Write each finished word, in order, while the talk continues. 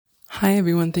Hi,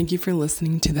 everyone. Thank you for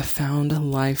listening to the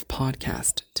Found Life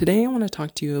podcast. Today, I want to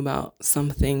talk to you about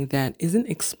something that isn't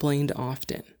explained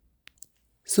often.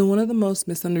 So one of the most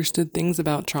misunderstood things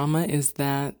about trauma is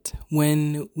that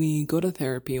when we go to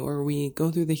therapy or we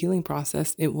go through the healing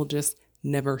process, it will just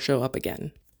never show up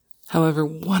again. However,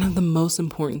 one of the most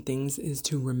important things is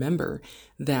to remember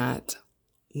that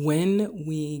when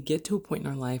we get to a point in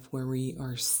our life where we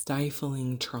are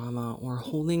stifling trauma or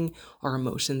holding our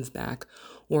emotions back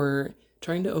or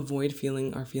trying to avoid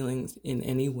feeling our feelings in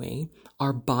any way,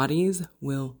 our bodies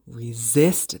will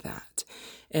resist that.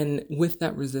 And with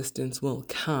that resistance will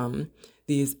come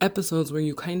these episodes where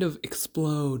you kind of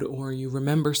explode or you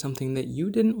remember something that you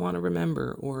didn't want to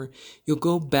remember, or you'll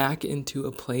go back into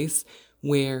a place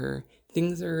where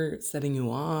things are setting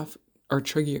you off or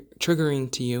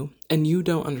triggering to you and you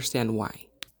don't understand why.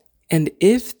 And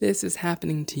if this is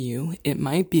happening to you, it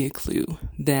might be a clue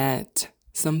that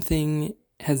something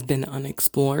has been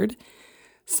unexplored.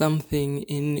 Something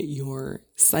in your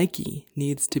psyche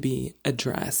needs to be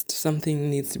addressed. Something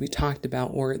needs to be talked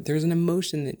about, or there's an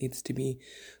emotion that needs to be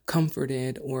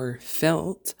comforted or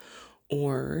felt,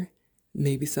 or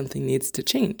maybe something needs to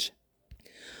change.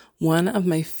 One of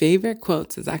my favorite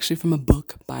quotes is actually from a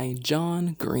book by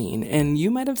John Green, and you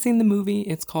might have seen the movie.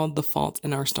 It's called The Fault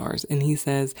in Our Stars, and he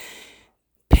says,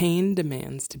 "Pain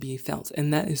demands to be felt,"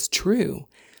 and that is true.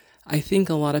 I think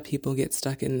a lot of people get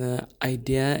stuck in the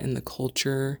idea and the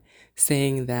culture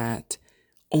saying that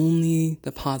only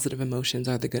the positive emotions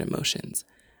are the good emotions.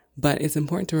 But it's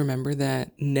important to remember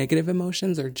that negative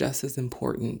emotions are just as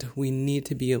important. We need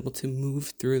to be able to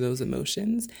move through those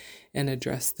emotions and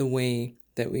address the way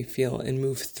that we feel and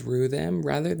move through them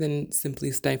rather than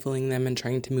simply stifling them and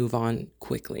trying to move on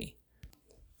quickly.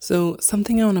 So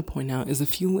something I want to point out is a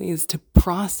few ways to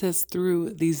process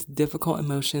through these difficult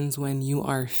emotions when you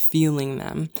are feeling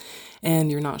them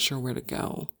and you're not sure where to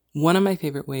go. One of my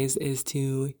favorite ways is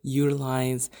to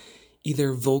utilize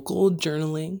either vocal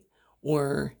journaling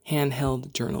or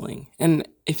handheld journaling. And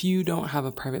if you don't have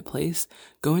a private place,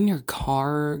 go in your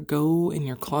car, go in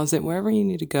your closet, wherever you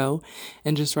need to go,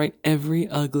 and just write every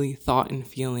ugly thought and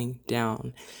feeling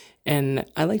down. And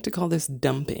I like to call this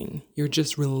dumping. You're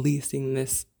just releasing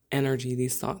this energy,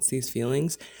 these thoughts, these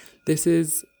feelings. This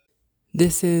is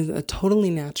a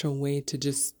totally natural way to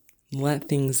just let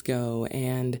things go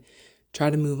and try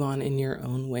to move on in your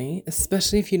own way,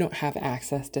 especially if you don't have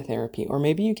access to therapy, or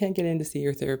maybe you can't get in to see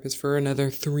your therapist for another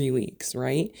 3 weeks,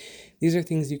 right? These are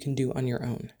things you can do on your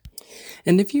own.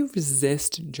 And if you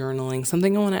resist journaling,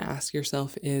 something I want to ask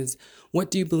yourself is, what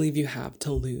do you believe you have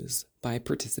to lose by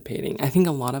participating? I think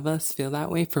a lot of us feel that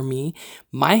way. For me,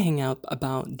 my hang up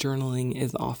about journaling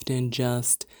is often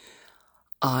just,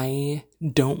 I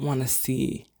don't want to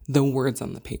see the words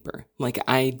on the paper. Like,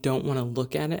 I don't want to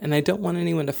look at it and I don't want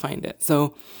anyone to find it.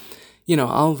 So,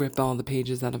 I'll rip all the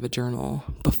pages out of a journal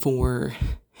before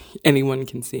anyone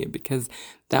can see it, because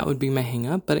that would be my hang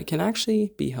up, but it can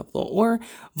actually be helpful. Or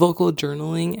vocal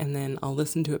journaling, and then I'll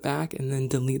listen to it back and then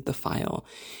delete the file.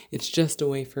 It's just a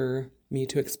way for me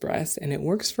to express, and it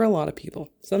works for a lot of people.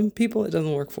 Some people it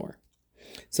doesn't work for.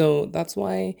 So that's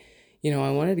why,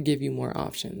 I wanted to give you more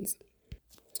options.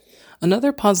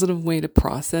 Another positive way to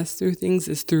process through things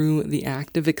is through the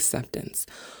act of acceptance.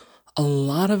 A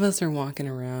lot of us are walking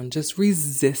around just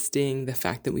resisting the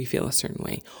fact that we feel a certain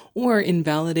way, or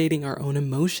invalidating our own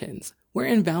emotions. We're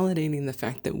invalidating the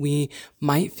fact that we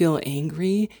might feel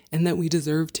angry and that we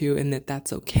deserve to, and that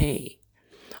that's okay.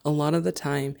 A lot of the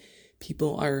time,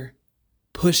 people are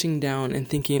pushing down and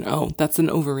thinking, oh, that's an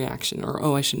overreaction, or,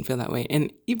 oh, I shouldn't feel that way.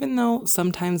 And even though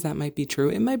sometimes that might be true,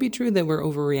 it might be true that we're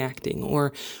overreacting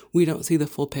or we don't see the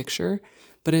full picture,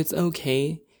 but it's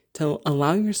okay to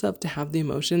allow yourself to have the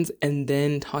emotions and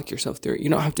then talk yourself through it. You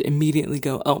don't have to immediately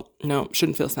go, oh, no,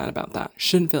 shouldn't feel sad about that.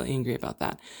 Shouldn't feel angry about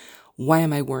that. Why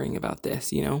am I worrying about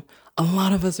this? A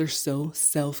lot of us are so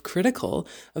self-critical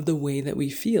of the way that we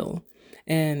feel.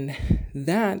 And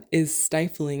that is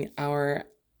stifling our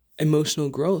emotional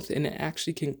growth, and it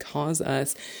actually can cause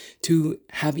us to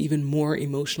have even more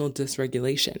emotional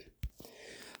dysregulation.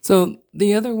 So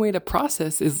the other way to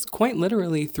process is quite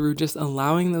literally through just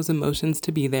allowing those emotions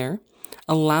to be there,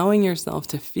 allowing yourself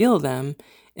to feel them,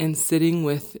 and sitting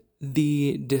with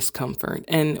the discomfort.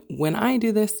 And when I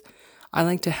do this, I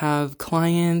like to have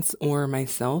clients or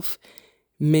myself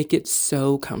make it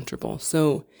so comfortable.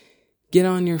 So get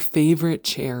on your favorite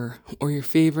chair or your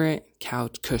favorite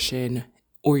couch cushion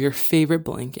or your favorite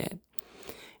blanket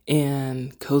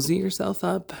and cozy yourself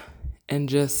up and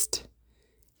just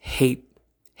hate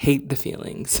the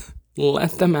feelings.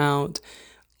 Let them out.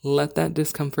 Let that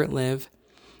discomfort live.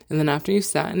 And then after you've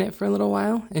sat in it for a little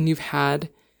while and you've had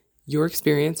your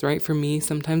experience, right? For me,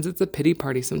 sometimes it's a pity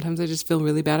party. Sometimes I just feel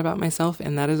really bad about myself,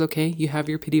 and that is okay. You have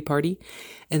your pity party,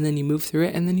 and then you move through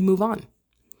it, and then you move on,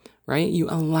 right? You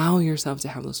allow yourself to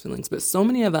have those feelings. But so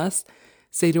many of us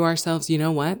say to ourselves, you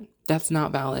know what? That's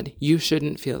not valid. You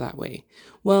shouldn't feel that way.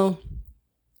 Well,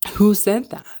 who said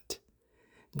that?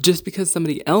 Just because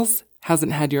somebody else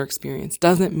hasn't had your experience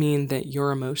doesn't mean that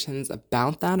your emotions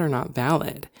about that are not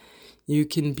valid. You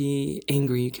can be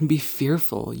angry, you can be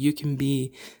fearful, you can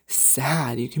be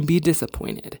sad, you can be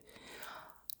disappointed.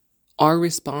 Our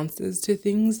responses to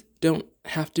things don't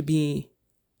have to be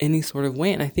any sort of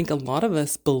way. And I think a lot of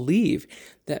us believe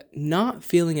that not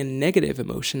feeling a negative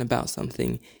emotion about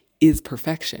something is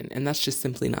perfection. And that's just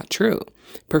simply not true.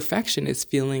 Perfection is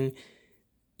feeling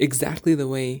exactly the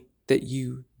way that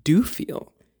you do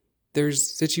feel. There's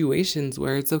situations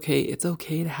where it's okay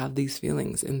to have these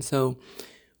feelings. And so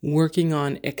working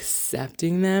on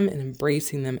accepting them and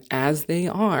embracing them as they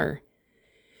are,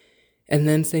 and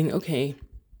then saying, okay,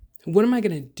 what am I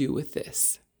going to do with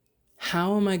this?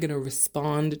 How am I going to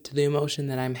respond to the emotion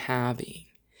that I'm having,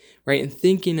 right? And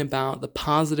thinking about the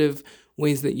positive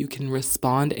ways that you can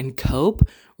respond and cope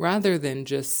rather than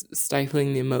just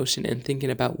stifling the emotion and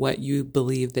thinking about what you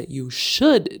believe that you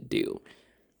should do.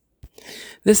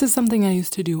 This is something I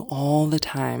used to do all the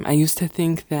time. I used to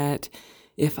think that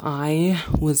if I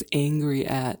was angry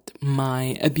at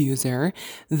my abuser,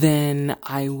 then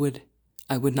I would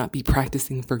not be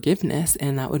practicing forgiveness,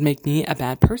 and that would make me a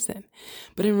bad person.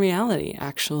 But in reality,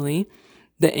 actually,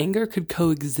 the anger could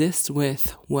coexist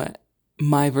with what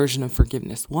my version of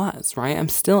forgiveness was, right? I'm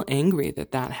still angry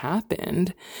that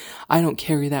happened. I don't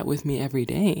carry that with me every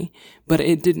day, but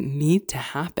it didn't need to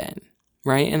happen,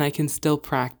 right? And I can still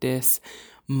practice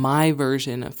my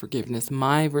version of forgiveness,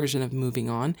 my version of moving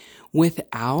on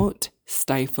without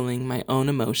stifling my own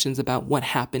emotions about what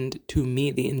happened to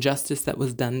me, the injustice that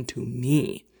was done to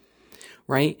me,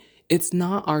 right? It's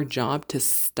not our job to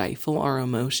stifle our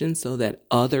emotions so that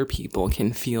other people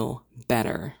can feel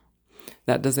better.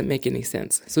 That doesn't make any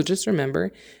sense. So just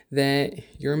remember that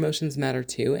your emotions matter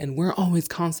too, and we're always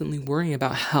constantly worrying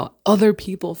about how other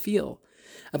people feel,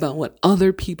 about what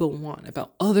other people want,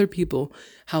 about other people,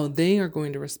 how they are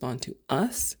going to respond to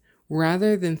us,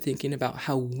 rather than thinking about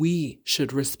how we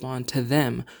should respond to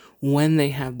them when they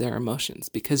have their emotions.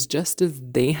 Because just as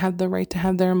they have the right to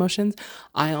have their emotions,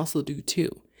 I also do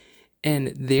too.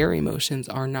 And their emotions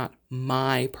are not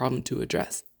my problem to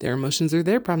address. Their emotions are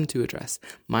their problem to address.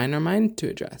 Mine are mine to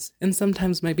address. And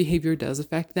sometimes my behavior does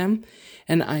affect them,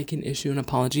 and I can issue an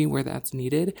apology where that's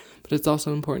needed. But it's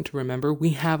also important to remember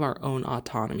we have our own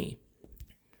autonomy.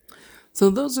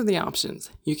 So those are the options.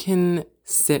 You can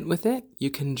sit with it, you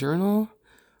can journal,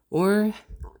 or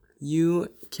you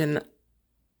can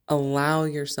allow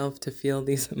yourself to feel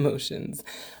these emotions.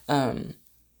 And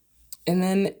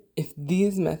then if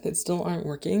these methods still aren't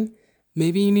working,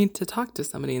 maybe you need to talk to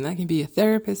somebody, and that can be a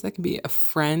therapist, that can be a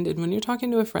friend. And when you're talking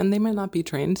to a friend, they might not be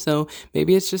trained, so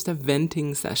maybe it's just a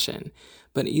venting session.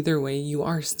 But either way, you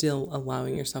are still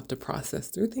allowing yourself to process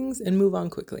through things and move on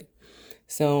quickly.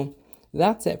 So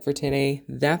that's it for today.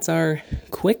 That's our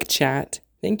quick chat.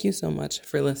 Thank you so much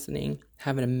for listening.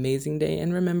 Have an amazing day,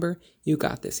 and remember, you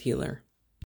got this, healer.